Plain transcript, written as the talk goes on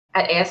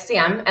at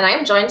ASCM, and I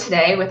am joined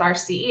today with our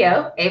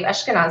CEO, Abe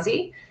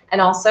Eshkenazi, and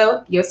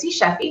also Yossi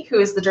Sheffi, who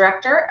is the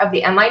director of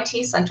the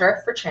MIT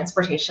Center for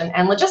Transportation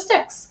and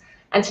Logistics.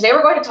 And today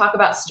we're going to talk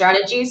about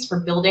strategies for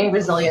building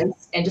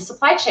resilience into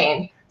supply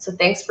chain. So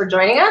thanks for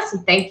joining us,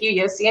 and thank you,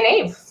 Yossi and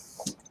Abe.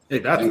 Hey,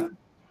 Beth.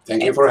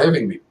 Thank you for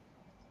having me.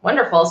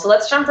 Wonderful. So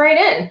let's jump right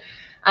in.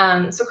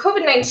 So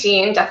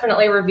COVID-19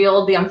 definitely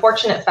revealed the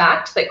unfortunate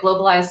fact that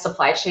globalized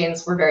supply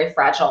chains were very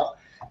fragile.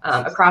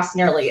 Across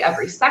nearly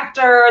every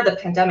sector, the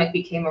pandemic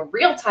became a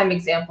real-time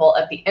example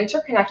of the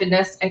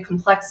interconnectedness and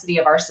complexity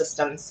of our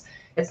systems.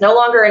 It's no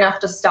longer enough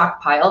to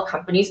stockpile.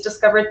 Companies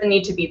discovered the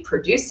need to be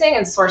producing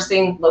and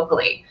sourcing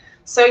locally.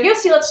 So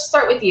Yossi, let's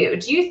start with you.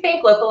 Do you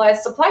think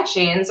localized supply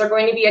chains are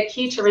going to be a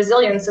key to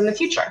resilience in the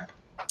future?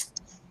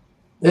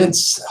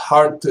 It's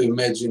hard to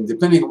imagine,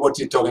 depending on what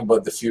you're talking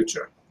about the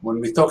future. When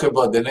we talk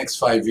about the next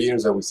 5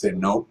 years, I would say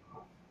no,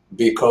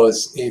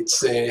 because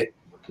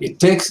it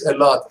takes a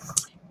lot.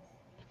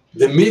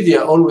 The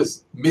media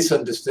always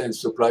misunderstands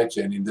supply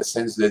chain in the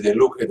sense that they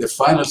look at the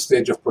final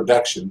stage of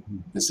production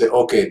and say,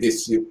 okay,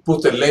 this, you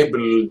put a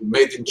label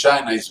made in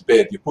China is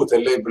bad, you put a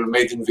label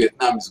made in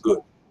Vietnam is good.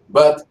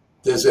 But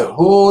there's a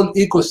whole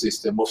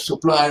ecosystem of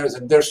suppliers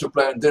and their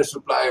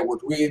supplier,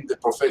 what we in the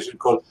profession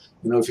call,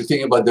 if you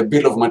think about the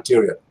bill of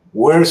material,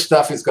 where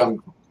stuff is coming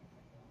from.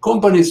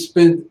 Companies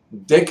spend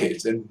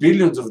decades and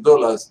billions of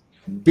dollars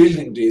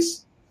building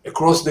this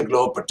across the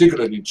globe,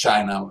 particularly in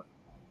China.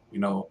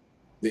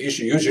 The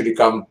issue usually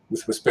comes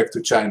with respect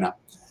to China.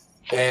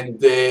 And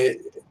the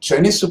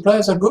Chinese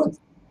suppliers are good.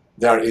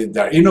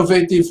 They're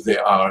innovative, they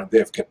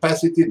have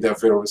capacity, they're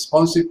very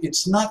responsive.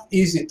 It's not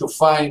easy to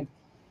find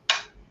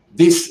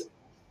these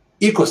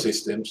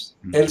ecosystems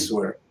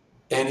elsewhere,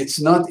 and it's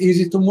not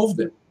easy to move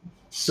them.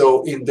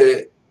 So in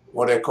the,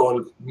 what I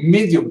call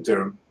medium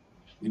term,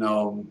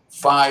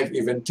 5,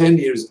 even 10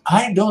 years,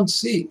 I don't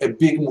see a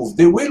big move.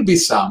 There will be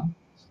some.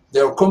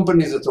 There are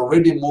companies that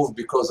already moved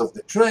because of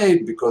the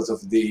trade, because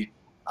of the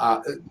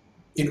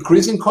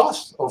increasing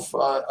cost of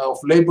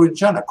labor in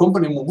China.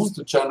 Companies who moved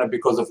to China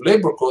because of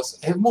labor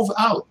costs have moved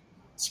out,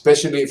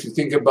 especially if you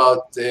think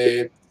about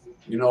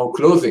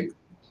clothing.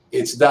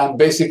 It's done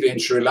basically in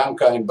Sri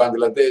Lanka, in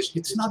Bangladesh.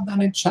 It's not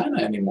done in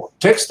China anymore.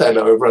 Textile,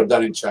 however, are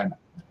done in China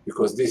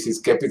because this is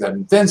capital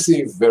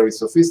intensive, very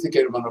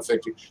sophisticated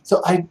manufacturing.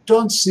 So I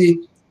don't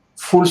see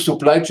full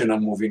supply chain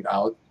moving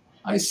out.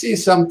 I see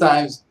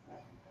sometimes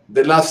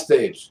the last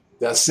stage,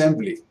 the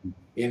assembly.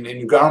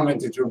 In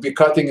garment, it will be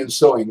cutting and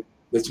sewing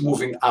that's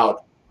moving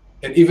out.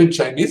 And even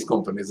Chinese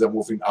companies are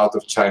moving out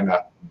of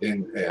China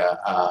in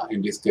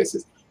these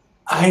cases.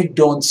 I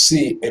don't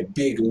see a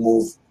big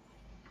move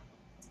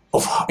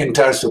of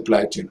entire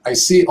supply chain. I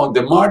see on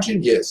the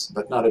margin, yes,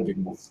 but not a big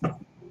move.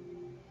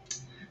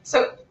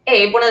 So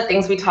Abe, one of the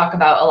things we talk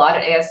about a lot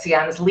at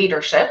ASCM is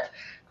leadership.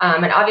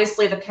 And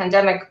obviously the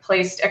pandemic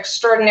placed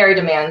extraordinary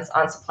demands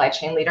on supply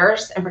chain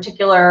leaders. In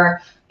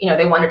particular,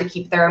 they wanted to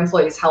keep their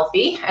employees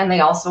healthy, and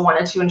they also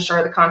wanted to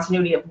ensure the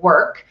continuity of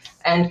work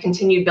and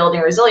continue building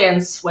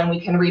resilience when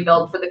we can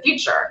rebuild for the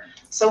future.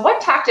 So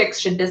what tactics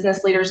should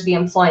business leaders be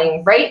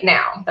employing right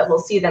now that will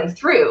see them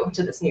through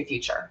to this new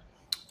future?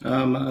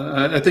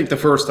 I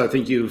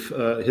think you've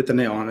hit the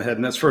nail on the head,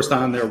 and that's first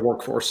on their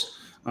workforce,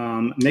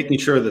 making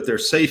sure that they're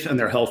safe and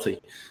they're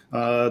healthy.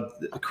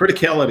 The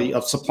criticality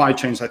of supply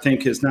chains, I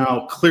think, is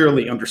now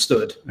clearly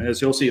understood.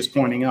 As Yossi is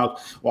pointing out,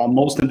 while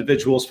most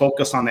individuals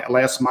focus on that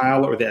last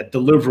mile or that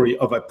delivery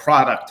of a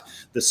product,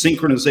 the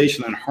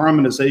synchronization and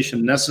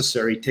harmonization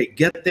necessary to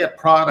get that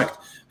product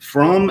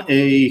from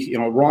a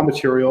raw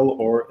material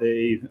or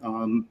a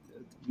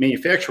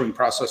manufacturing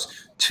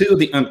process to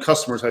the end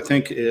customers, I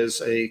think,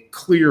 is a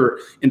clear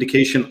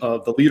indication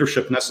of the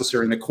leadership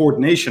necessary and the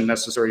coordination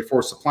necessary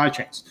for supply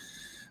chains.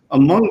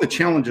 Among the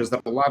challenges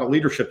that a lot of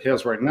leadership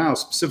has right now,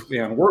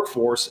 specifically on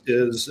workforce,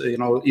 is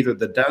either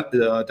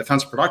the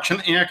Defense Production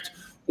Act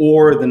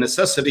or the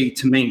necessity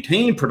to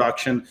maintain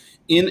production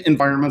in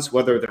environments,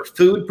 whether they're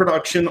food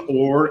production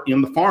or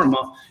in the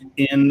pharma,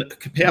 in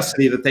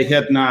capacity that they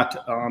had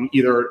not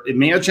either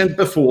imagined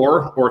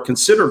before or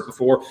considered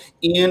before,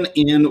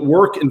 in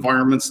work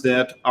environments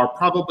that are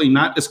probably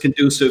not as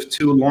conducive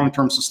to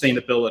long-term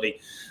sustainability.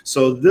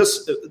 So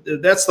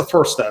that's the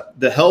first step,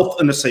 the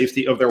health and the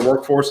safety of their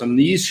workforce, and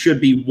these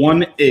should be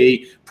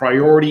 1A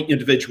priority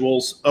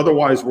individuals.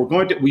 Otherwise,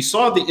 we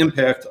saw the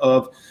impact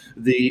of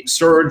the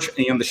surge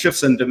and the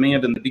shifts in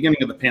demand in the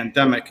beginning of the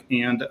pandemic,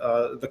 and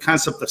the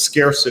concept of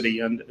scarcity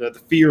and the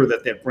fear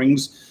that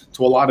brings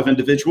to a lot of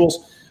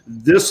individuals.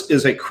 This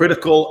is a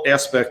critical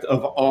aspect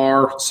of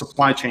our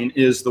supply chain,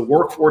 is the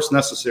workforce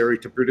necessary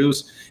to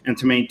produce and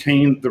to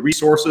maintain the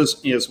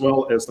resources as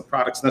well as the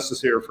products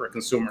necessary for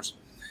consumers.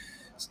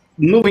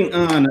 Moving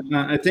on,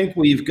 I think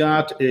we've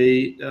got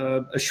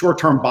a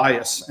short-term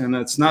bias, and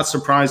it's not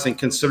surprising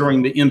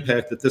considering the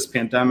impact that this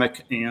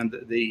pandemic and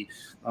the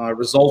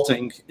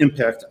resulting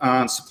impact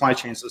on supply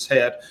chains has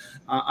had.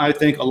 I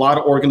think a lot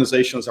of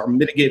organizations are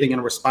mitigating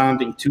and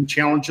responding to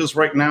challenges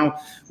right now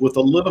with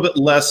a little bit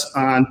less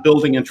on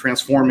building and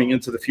transforming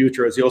into the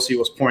future, as Yossi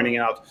was pointing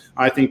out.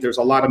 I think there's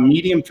a lot of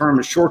medium-term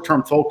and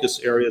short-term focus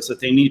areas that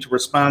they need to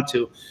respond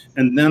to,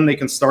 and then they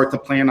can start to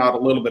plan out a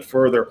little bit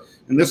further.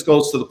 And this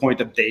goes to the point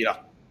of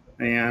data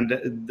and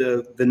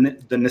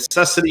the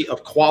necessity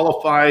of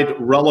qualified,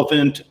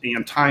 relevant,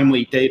 and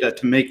timely data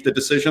to make the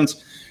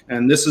decisions.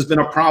 And this has been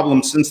a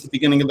problem since the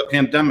beginning of the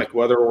pandemic,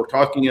 whether we're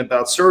talking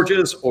about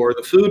surges or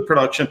the food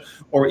production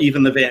or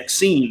even the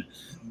vaccine.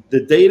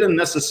 The data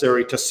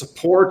necessary to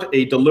support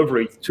a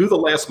delivery to the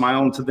last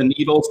mile and to the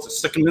needles to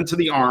stick them into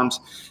the arms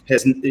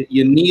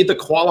you need the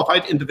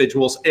qualified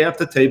individuals at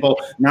the table,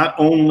 not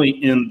only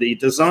in the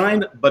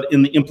design but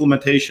in the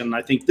implementation.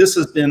 I think this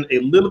has been a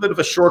little bit of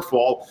a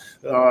shortfall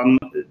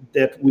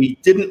that we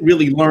didn't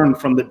really learn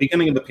from the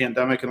beginning of the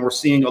pandemic, and we're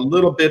seeing a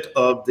little bit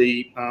of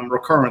the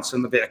recurrence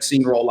in the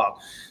vaccine rollout.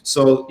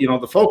 So,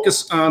 the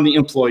focus on the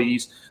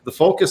employees, the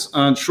focus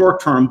on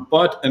short-term,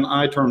 but in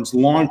terms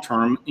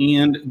long-term,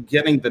 and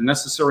getting the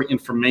necessary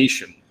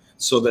information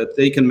so that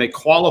they can make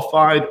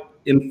qualified,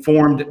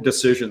 informed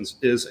decisions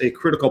is a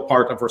critical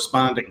part of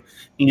responding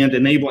and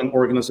enabling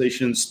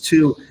organizations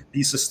to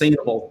be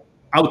sustainable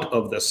out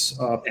of this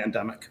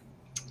pandemic.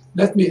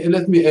 Let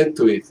me add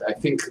to it. I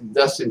think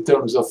that's in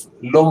terms of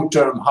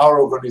long-term, how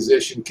our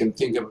organization can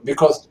think of,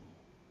 because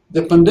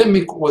the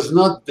pandemic was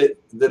not the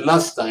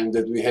last time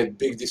that we had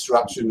big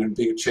disruption and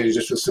big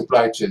changes to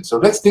supply chain. So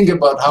let's think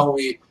about how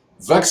we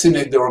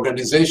vaccinate the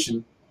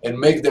organization and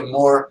make them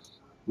more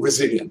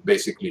resilient,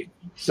 basically.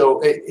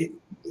 So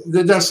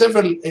there are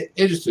several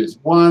issues.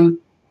 One,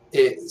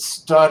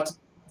 start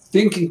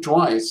thinking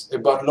twice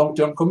about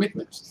long-term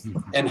commitments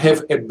and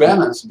have a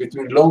balance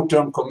between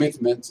long-term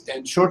commitments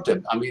and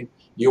short-term. I mean,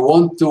 you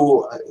want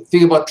to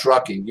think about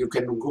trucking. You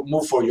can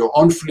move for your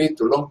own fleet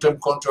to long-term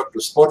contract,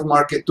 to spot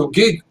market, to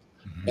gig.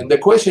 And the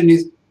question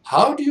is,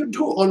 how do you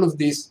do all of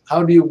this?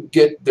 How do you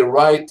get the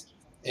right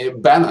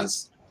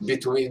balance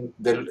between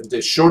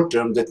the short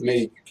term that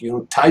may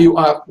tie you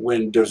up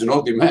when there's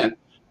no demand,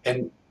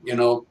 and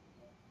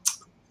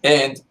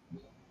and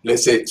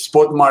let's say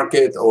spot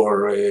market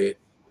or the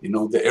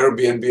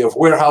Airbnb of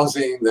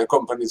warehousing, the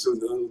companies who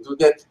do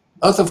that.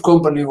 Lots of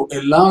companies will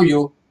allow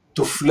you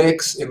to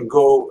flex and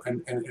go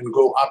and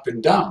go up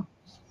and down.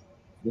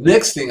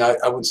 Next thing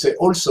I would say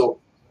also,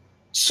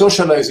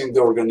 socializing the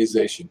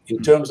organization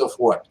in terms of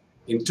what?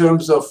 In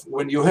terms of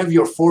when you have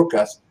your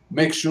forecast,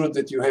 make sure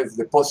that you have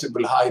the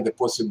possible high, the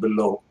possible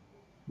low,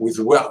 with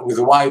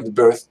wide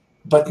berth,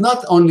 but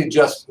not only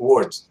just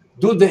words.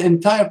 Do the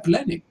entire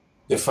planning,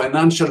 the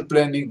financial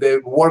planning, the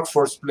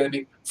workforce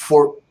planning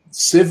for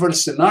several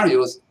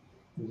scenarios.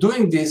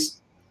 Doing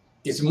this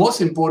is most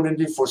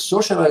importantly for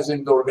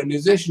socializing the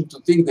organization to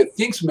think that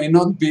things may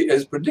not be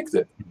as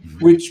predicted,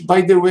 which,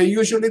 by the way,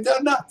 usually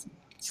they're not.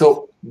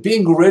 So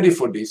being ready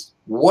for this,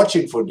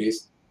 watching for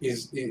this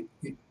is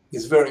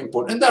very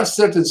important. And there are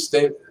certain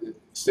steps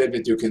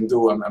that you can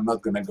do. I'm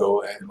not going to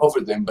go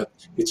over them, but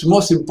it's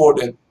most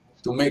important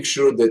to make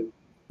sure that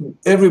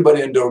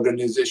everybody in the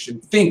organization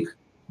think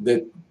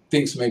that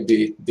things may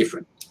be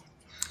different.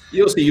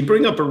 Yossi, you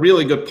bring up a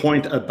really good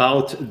point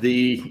about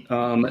the,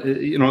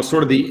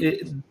 sort of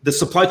the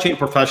supply chain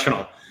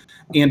professional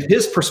and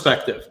his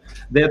perspective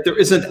that there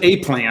isn't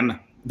a plan,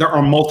 there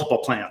are multiple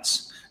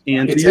plans.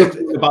 And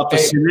about the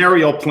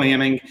scenario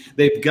planning,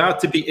 they've got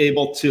to be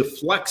able to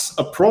flex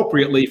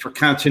appropriately for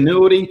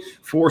continuity,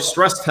 for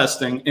stress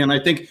testing. And I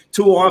think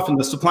too often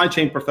the supply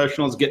chain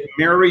professionals get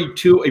married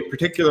to a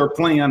particular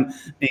plan,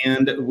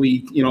 and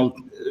we,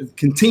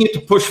 continue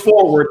to push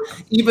forward,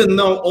 even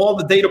though all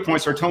the data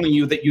points are telling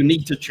you that you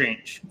need to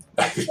change.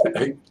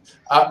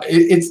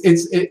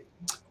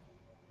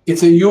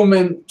 It's a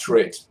human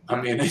trait.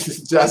 I mean,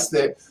 it's just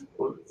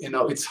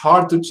it's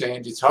hard to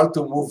change. It's hard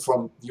to move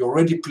from you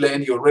already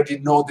plan, you already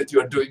know that you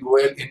are doing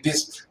well in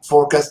this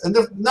forecast, and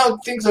now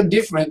things are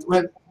different.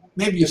 Well,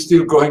 maybe you're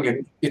still going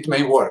and it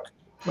may work.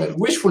 But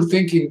wishful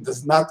thinking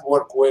does not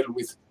work well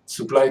with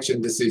supply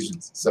chain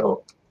decisions.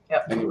 So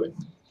anyway.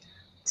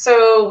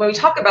 So when we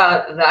talk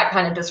about that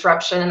kind of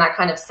disruption and that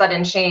kind of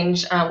sudden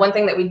change, one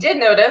thing that we did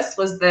notice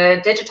was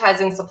the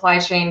digitizing supply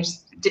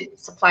chains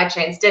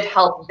did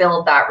help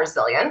build that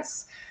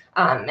resilience.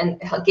 And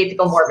gave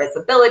people more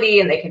visibility,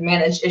 and they could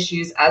manage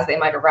issues as they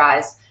might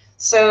arise.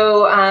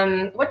 So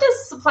what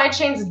does supply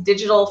chain's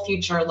digital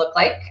future look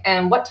like,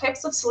 and what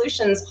types of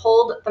solutions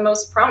hold the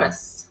most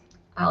promise?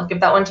 I'll give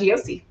that one to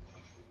Yossi.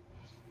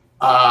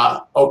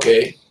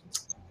 Okay.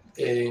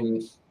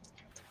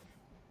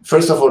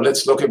 First of all,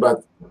 let's talk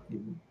about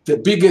the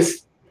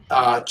biggest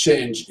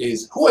change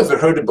is, who ever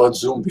heard about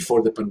Zoom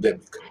before the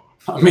pandemic?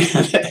 I mean,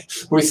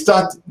 we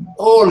start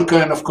all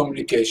kind of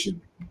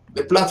communication.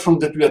 The platform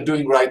that we are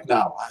doing right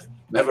now, I've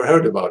never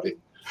heard about it.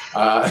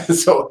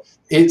 So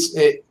it's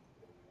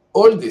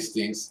all these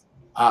things.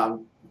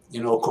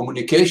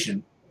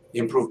 communication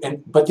improve.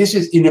 But this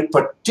is in a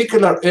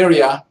particular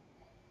area,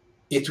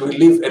 it will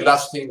leave a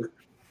lasting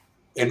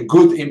and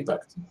good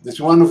impact. That's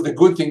one of the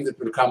good things that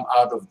will come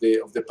out of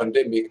the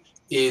pandemic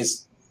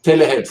is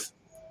telehealth.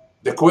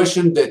 The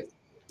question that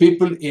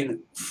people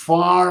in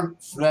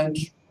far-flung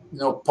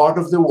part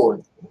of the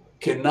world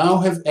can now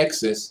have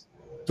access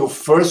to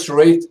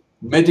first-rate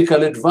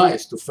medical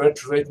advice, to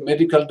first-rate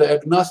medical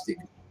diagnostic.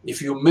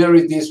 If you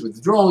marry this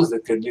with drones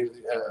that can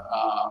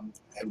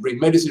bring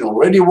medicine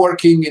already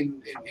working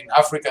in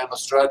Africa and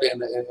Australia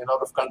and a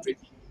lot of countries,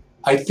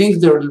 I think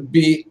there will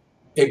be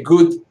a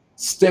good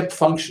step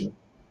function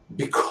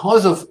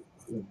because of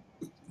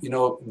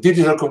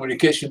digital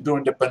communication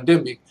during the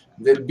pandemic.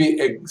 There'll be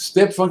a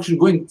step function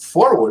going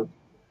forward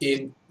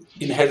in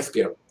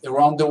healthcare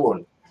around the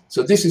world.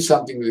 So this is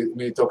something when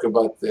we talk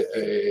about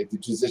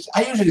digitization.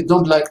 I usually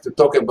don't like to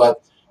talk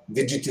about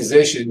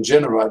digitization in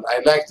general.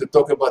 I like to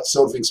talk about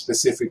solving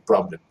specific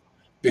problems,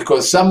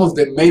 because some of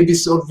them may be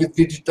solved with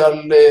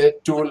digital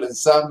tool, and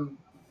some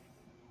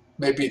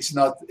maybe it's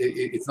not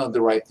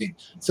the right thing.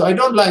 So I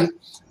don't like,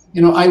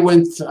 I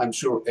went, I'm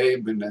sure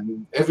Abe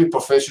and every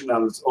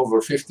professional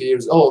over 50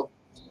 years old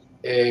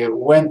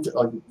went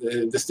on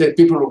the state.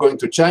 People were going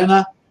to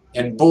China,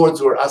 and boards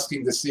were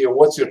asking the CEO,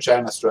 "What's your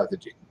China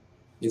strategy?"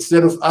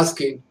 Instead of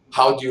asking,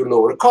 how do you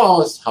lower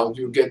costs? How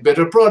do you get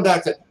better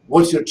product?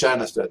 What's your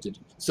China strategy?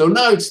 So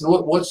now it's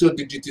not, what's your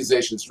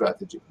digitization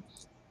strategy?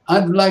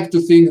 I'd like to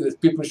think that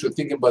people should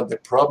think about the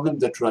problem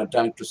that you're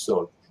trying to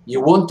solve.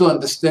 You want to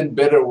understand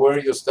better where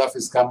your stuff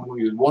is coming from.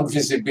 You want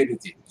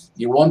visibility.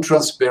 You want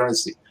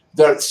transparency.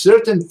 There are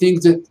certain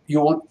things that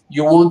you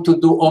want to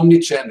do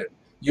omni-channel.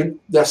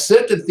 There are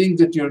certain things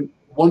that you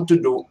want to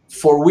do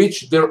for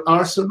which there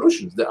are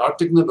solutions. There are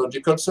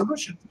technological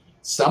solutions.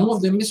 Some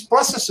of them is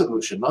process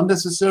solution, not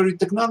necessarily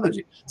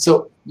technology.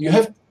 So you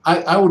have,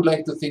 I would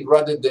like to think,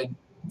 rather than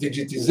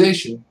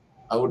digitization,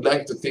 I would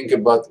like to think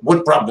about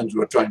what problems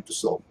we're trying to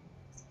solve.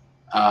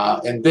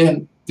 And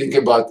then think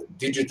about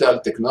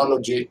digital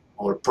technology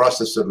or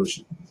process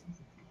solution.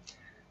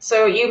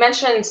 So you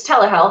mentioned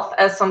telehealth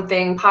as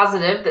something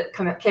positive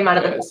that came out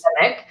of the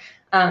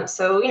pandemic.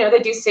 So, they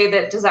do say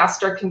that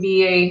disaster can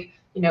be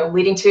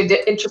leading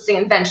to interesting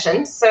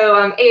inventions.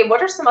 So, Abe,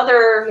 what are some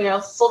other,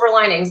 silver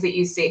linings that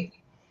you see?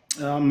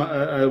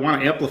 I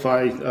want to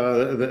amplify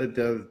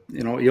the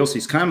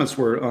Yossi's comments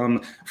were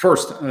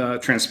first,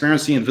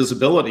 transparency and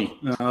visibility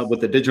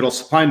with the digital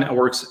supply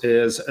networks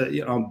is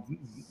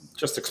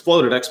just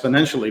exploded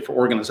exponentially for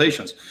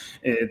organizations.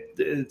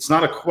 It's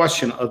not a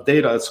question of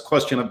data; it's a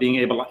question of being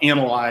able to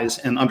analyze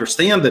and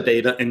understand the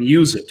data and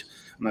use it.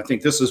 And I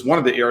think this is one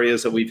of the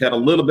areas that we've had a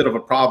little bit of a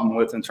problem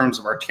with in terms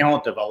of our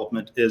talent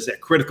development, is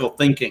that critical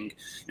thinking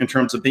in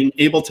terms of being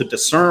able to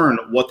discern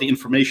what the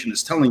information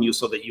is telling you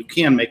so that you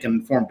can make an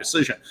informed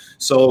decision.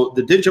 So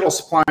the digital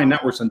supply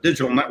networks and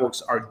digital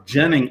networks are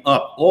genning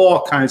up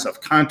all kinds of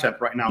content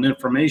right now and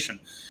information.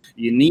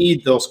 You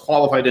need those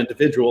qualified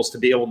individuals to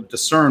be able to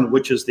discern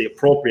which is the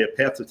appropriate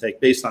path to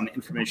take based on the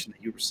information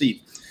that you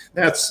receive.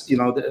 That's,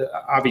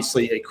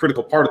 obviously a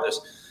critical part of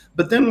this.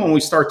 But then when we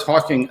start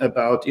talking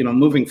about,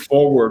 moving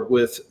forward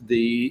with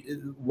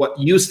what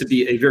used to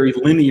be a very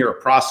linear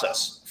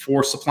process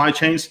for supply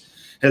chains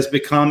has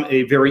become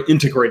a very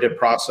integrated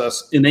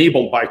process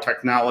enabled by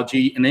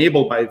technology,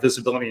 enabled by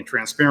visibility and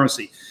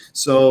transparency.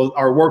 So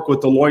our work with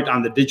Deloitte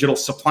on the digital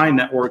supply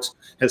networks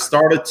has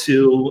started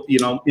to,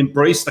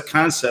 embrace the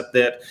concept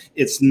that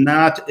it's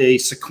not a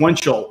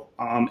sequential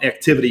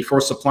activity for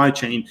supply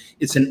chain.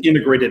 It's an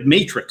integrated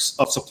matrix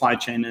of supply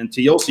chain. And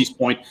to Yossi's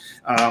point,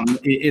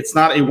 it's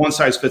not a one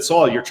size fits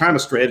all. Your China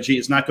strategy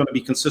is not going to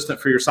be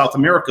consistent for your South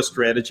America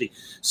strategy.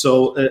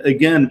 So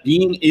again,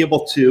 being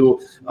able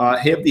to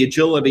have the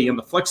agility and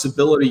the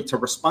flexibility to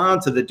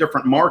respond to the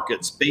different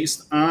markets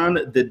based on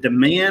the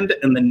demand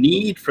and the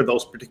need for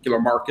those particular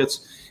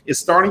markets is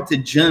starting to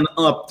gen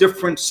up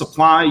different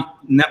supply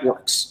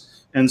networks.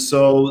 And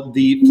so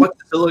the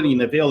flexibility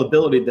and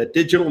availability that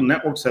digital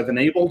networks have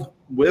enabled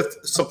with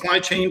supply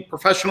chain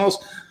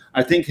professionals,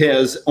 I think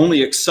has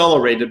only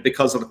accelerated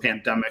because of the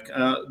pandemic.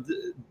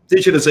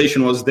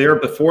 Digitization was there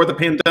before the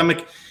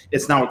pandemic.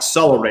 It's now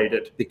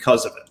accelerated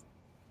because of it.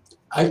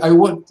 I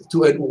want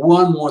to add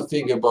one more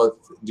thing about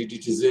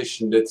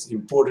digitization that's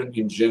important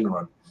in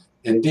general.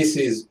 And this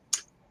is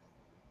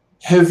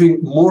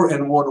having more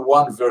and more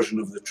one version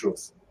of the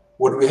truth.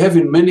 What we have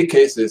in many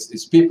cases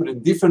is people in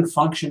different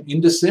function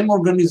in the same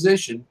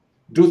organization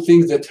do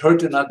things that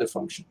hurt another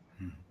function.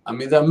 I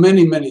mean, there are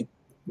many, many,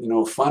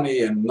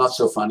 funny and not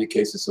so funny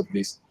cases of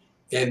this.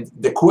 And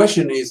the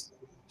question is,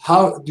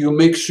 how do you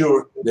make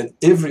sure that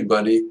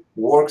everybody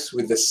works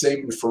with the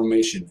same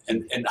information,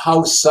 and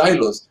how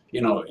silos,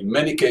 in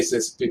many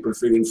cases, people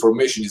feel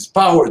information is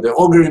power, they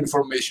auger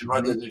information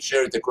rather than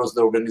share it across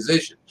the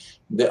organization.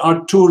 There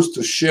are tools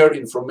to share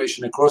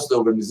information across the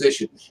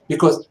organization,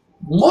 because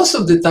most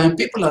of the time,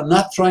 people are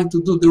not trying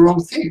to do the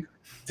wrong thing.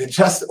 They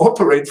just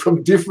operate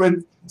from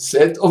different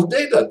set of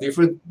data,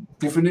 different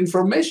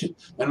information.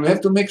 And we have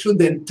to make sure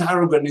the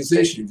entire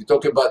organization, if you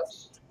talk about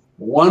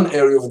one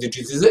area of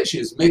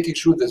digitization is making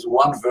sure there's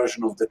one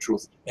version of the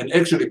truth and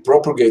actually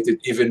propagate it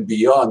even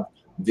beyond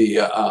the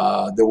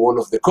wall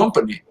of the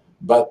company,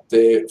 but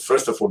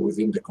first of all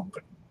within the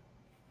company.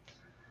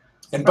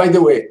 And by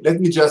the way, let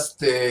me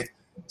just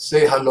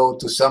say hello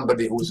to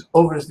somebody who's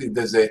obviously,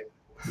 there's a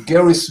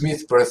Gary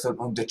Smith person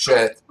on the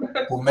chat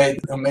who made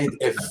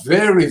a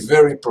very,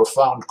 very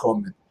profound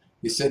comment.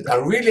 He said, I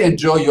really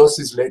enjoy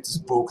Yossi's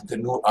latest book, The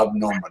New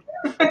Abnormal.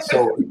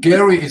 So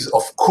Gary is,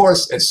 of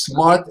course, a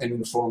smart and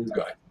informed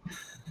guy.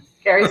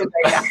 Gary's a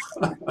great guy.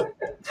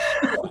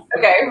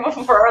 Okay,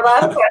 for our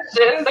last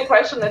question, the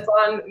question that's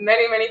on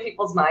many, many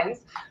people's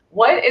minds,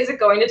 what is it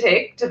going to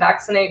take to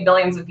vaccinate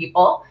billions of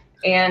people?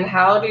 And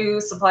how do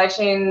supply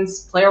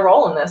chains play a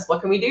role in this?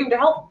 What can we do to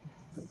help?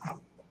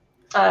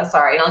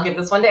 Sorry, and I'll give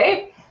this one to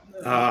Abe.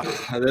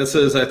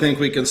 I think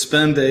we can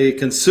spend a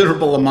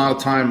considerable amount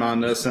of time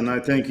on this, and I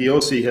think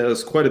Yossi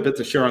has quite a bit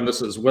to share on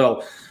this as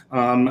well.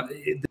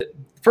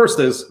 First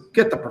is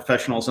get the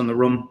professionals in the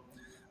room.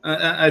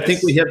 I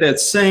think we had that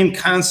same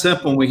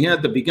concept when we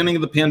had the beginning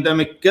of the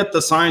pandemic. Get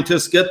the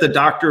scientists, get the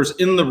doctors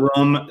in the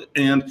room,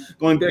 and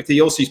going back to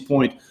Yossi's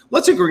point,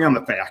 let's agree on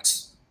the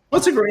facts.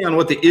 Let's agree on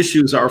what the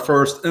issues are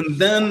first, and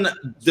then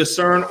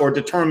discern or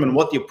determine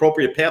what the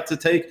appropriate path to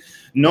take,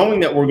 knowing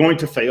that we're going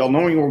to fail,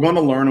 knowing we're going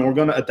to learn, and we're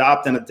going to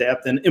adopt and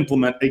adapt and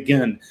implement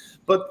again.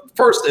 But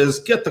first is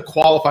get the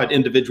qualified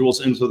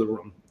individuals into the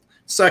room.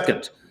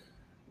 Second,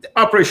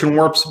 Operation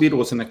Warp Speed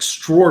was an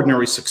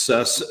extraordinary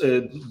success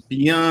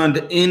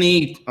beyond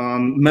any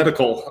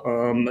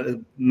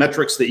medical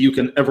metrics that you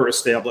can ever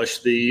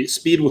establish. The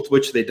speed with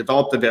which they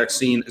developed the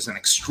vaccine is an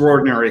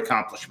extraordinary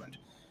accomplishment.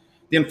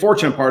 The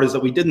unfortunate part is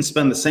that we didn't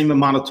spend the same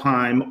amount of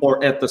time,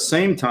 or at the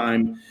same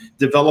time,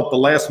 develop the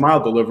last mile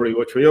delivery,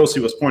 which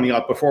Yossi was pointing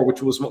out before,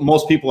 which was what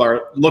most people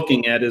are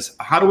looking at, is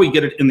how do we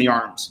get it in the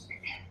arms?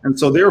 And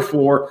so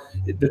therefore,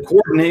 the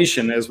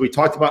coordination, as we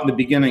talked about in the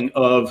beginning,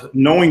 of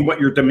knowing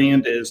what your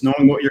demand is,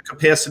 knowing what your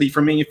capacity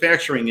for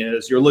manufacturing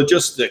is, your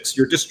logistics,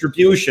 your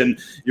distribution,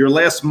 your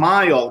last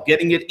mile,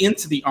 getting it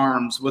into the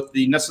arms with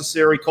the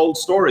necessary cold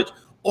storage,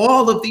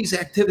 all of these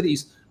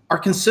activities are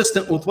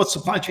consistent with what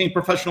supply chain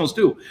professionals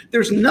do.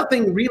 There's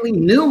nothing really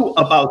new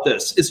about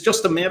this. It's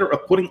just a matter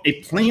of putting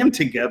a plan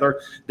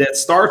together that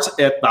starts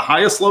at the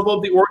highest level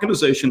of the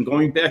organization.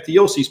 Going back to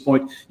Yossi's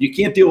point, you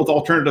can't deal with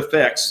alternative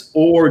facts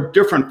or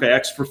different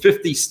facts for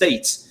 50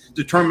 states,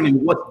 determining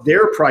what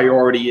their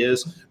priority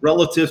is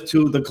relative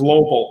to the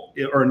global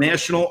or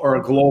national or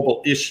a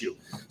global issue.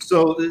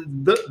 So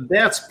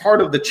that's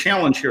part of the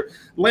challenge here.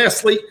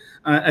 Lastly,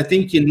 I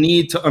think you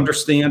need to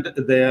understand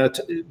that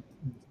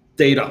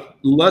data.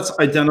 Let's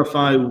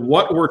identify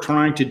what we're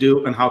trying to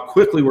do and how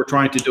quickly we're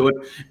trying to do it,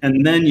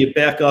 and then you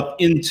back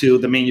up into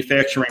the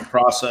manufacturing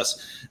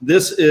process.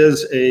 This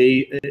is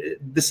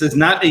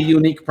not a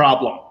unique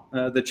problem.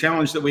 The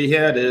challenge that we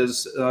had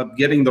is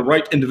getting the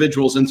right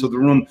individuals into the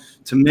room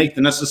to make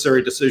the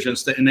necessary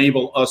decisions to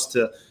enable us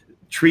to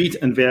treat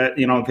and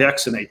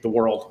vaccinate the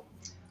world.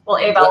 Well,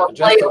 Abe, I'll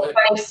tell you a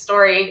funny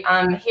story.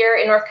 Here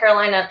in North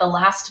Carolina, the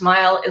last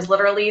mile is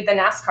literally the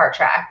NASCAR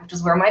track, which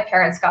is where my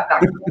parents got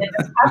vaccinated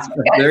this past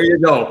weekend. There you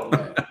go.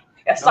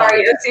 Yeah,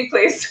 sorry, Yossi,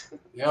 please.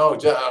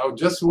 I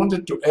just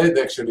wanted to add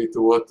actually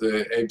to what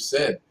Abe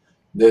said,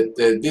 that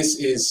this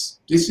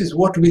is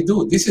what we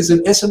do. This is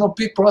an S&OP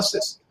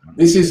process.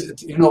 This is,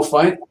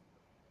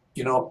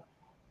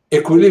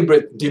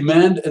 equilibrate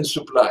demand and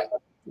supply.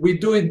 We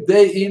do it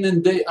day in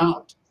and day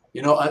out.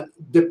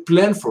 The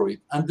plan for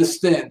it,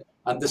 understand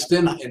in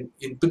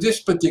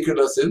this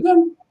particular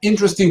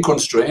interesting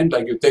constraint,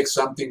 like you take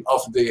something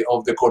off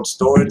the cold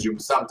storage, you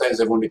sometimes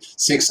have only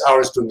 6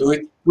 hours to do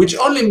it, which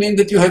only means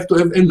that you have to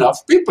have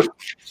enough people.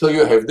 So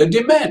you have the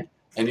demand,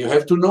 and you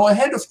have to know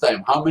ahead of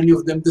time how many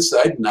of them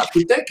decide not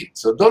to take it.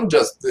 So don't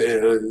just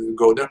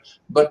go there,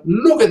 but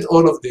look at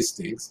all of these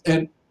things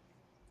and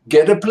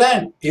get a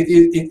plan.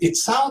 It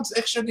sounds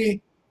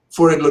actually,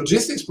 for a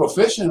logistics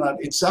professional,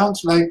 it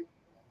sounds like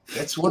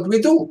that's what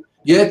we do.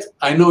 Yet,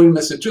 I know in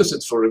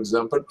Massachusetts, for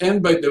example,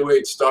 and by the way,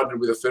 it started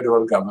with the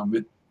federal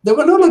government, there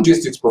were no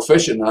logistics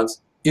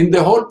professionals in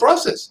the whole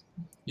process.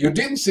 You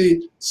didn't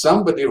see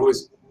somebody who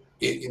is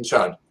in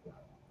charge.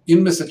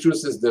 In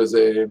Massachusetts, there's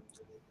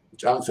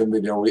which I'm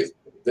familiar with,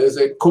 there's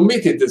a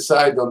committee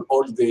decide on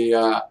all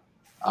the,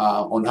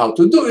 on how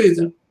to do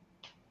it.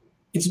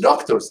 It's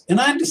doctors.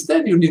 And I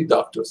understand you need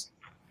doctors,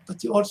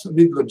 but you also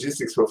need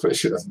logistics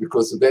professionals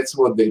because that's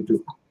what they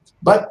do.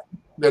 But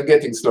they're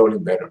getting slowly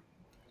better.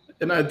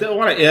 And I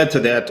want to add to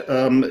that,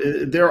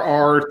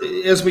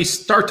 as we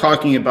start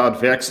talking about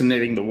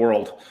vaccinating the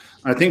world,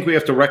 I think we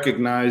have to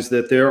recognize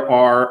that there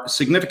are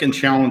significant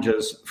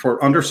challenges for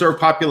underserved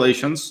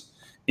populations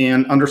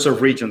and underserved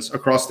regions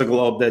across the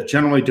globe that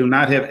generally do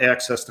not have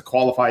access to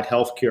qualified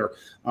healthcare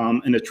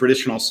in a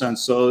traditional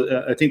sense.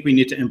 So I think we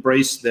need to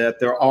embrace that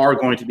there are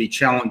going to be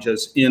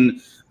challenges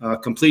in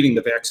completing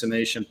the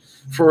vaccination.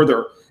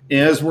 Further,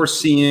 as we're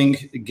seeing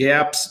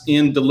gaps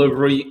in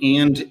delivery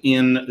and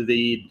in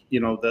the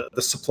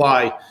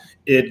supply,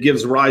 it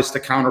gives rise to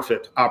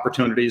counterfeit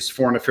opportunities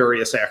for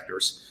nefarious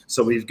actors.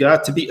 So we've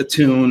got to be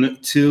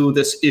attuned to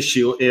this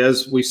issue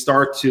as we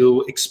start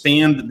to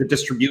expand the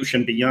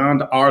distribution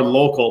beyond our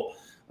local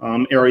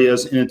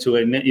areas into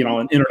an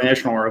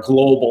international or a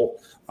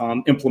global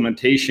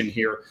implementation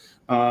here.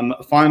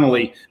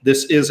 Finally,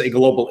 this is a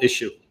global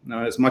issue.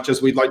 As much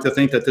as we'd like to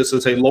think that this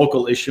is a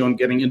local issue and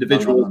getting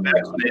individuals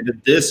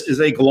vaccinated, this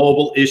is a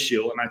global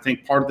issue. And I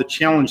think part of the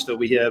challenge that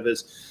we have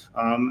is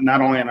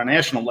not only on a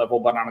national level,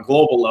 but on a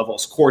global level,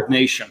 is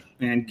coordination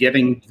and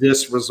getting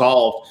this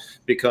resolved,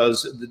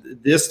 because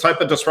this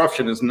type of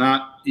disruption is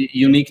not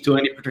unique to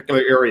any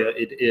particular area.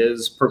 It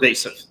is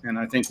pervasive. And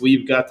I think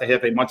we've got to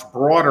have a much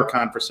broader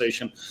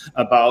conversation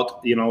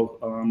about,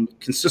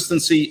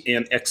 consistency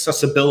and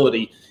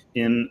accessibility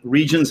in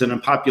regions and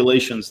in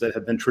populations that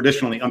have been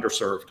traditionally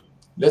underserved.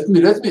 Let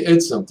me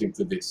add something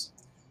to this,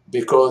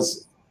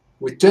 because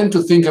we tend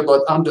to think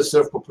about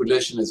underserved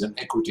population as an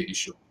equity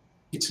issue.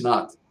 It's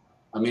not.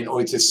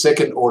 Or it's a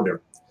second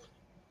order.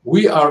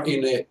 We are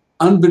in an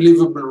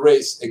unbelievable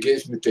race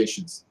against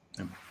mutations.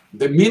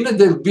 The minute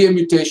there will be a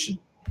mutation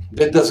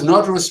that does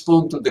not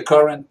respond to the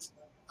current,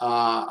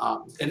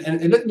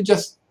 and let me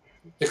just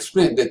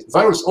explain that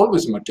virus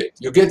always mutate.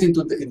 You get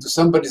into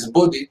somebody's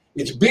body,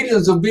 it's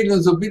billions of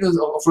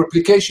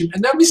replication,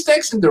 and there are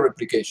mistakes in the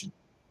replication,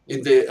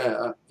 in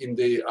the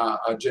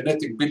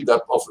genetic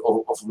buildup of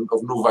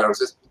new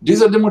viruses.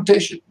 These are the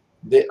mutations.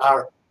 There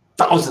are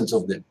thousands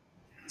of them.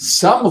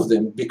 Some of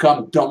them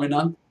become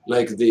dominant,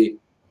 like the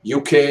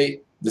UK,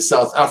 the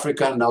South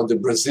African, now the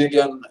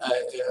Brazilian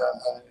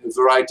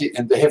variety,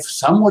 and they have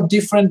somewhat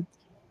different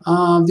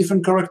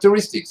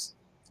characteristics.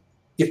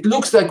 It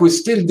looks like we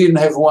still didn't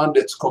have one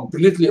that's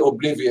completely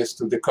oblivious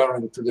to the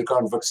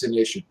current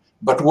vaccination.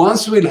 But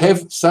once we'll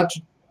have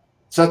such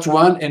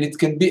one, and it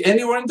can be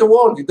anywhere in the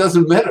world, it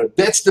doesn't matter.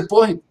 That's the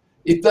point.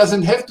 It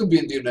doesn't have to be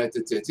in the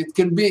United States. It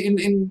can be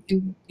in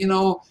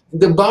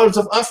the bowels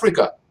of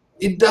Africa.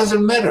 It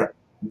doesn't matter.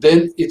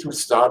 Then it will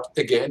start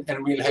again,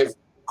 and we'll have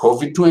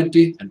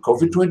COVID-20 and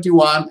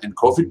COVID-21 and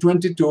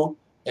COVID-22,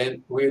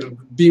 and we'll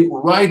be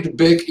right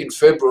back in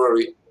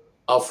February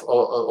of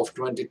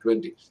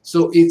 2020.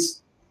 So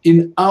it's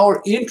in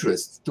our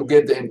interest to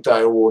get the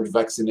entire world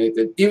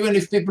vaccinated, even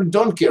if people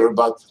don't care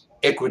about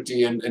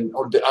equity and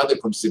all the other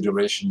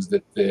considerations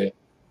that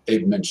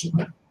Abe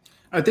mentioned.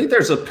 I think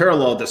there's a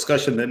parallel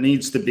discussion that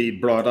needs to be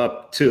brought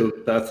up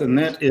too, Beth, and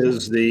that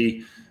is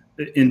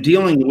in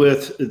dealing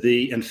with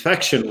the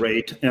infection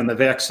rate and the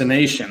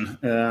vaccination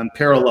and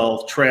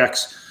parallel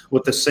tracks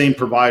with the same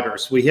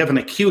providers. We have an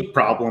acute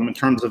problem in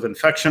terms of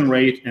infection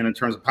rate and in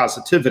terms of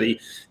positivity,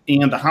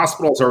 and the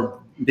hospitals are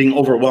being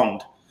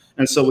overwhelmed.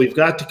 And so we've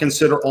got to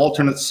consider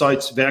alternate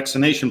sites,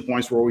 vaccination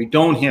points where we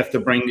don't have to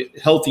bring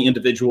healthy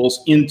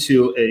individuals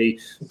into a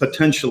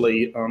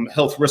potentially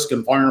health risk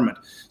environment.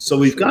 So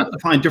we've got to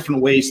find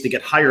different ways to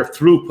get higher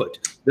throughput.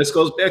 This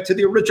goes back to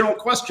the original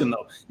question,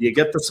 though. You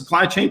get the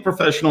supply chain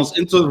professionals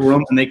into the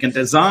room, and they can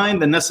design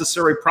the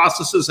necessary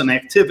processes and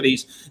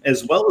activities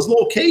as well as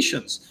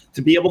locations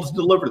to be able to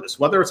deliver this,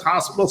 whether it's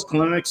hospitals,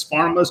 clinics,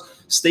 pharmas,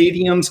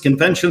 stadiums,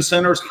 convention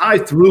centers, high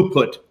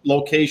throughput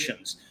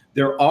locations.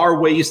 There are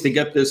ways to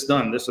get this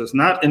done. This is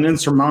not an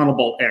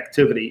insurmountable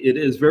activity. It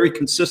is very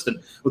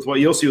consistent with what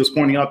Yossi was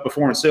pointing out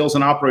before in sales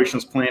and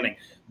operations planning.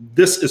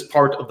 This is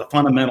part of the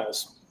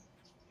fundamentals.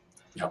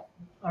 Yep.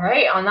 All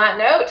right, on that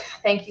note,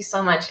 thank you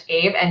so much,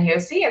 Abe and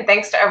Yossi, and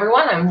thanks to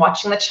everyone. I'm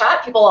watching the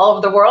chat, people all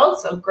over the world,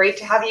 so great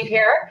to have you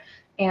here.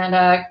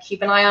 And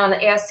keep an eye on the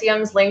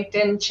ASCM's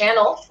LinkedIn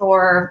channel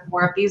for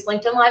more of these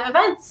LinkedIn Live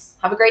events.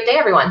 Have a great day,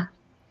 everyone.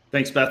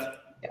 Thanks, Beth.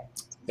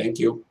 Thank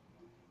you.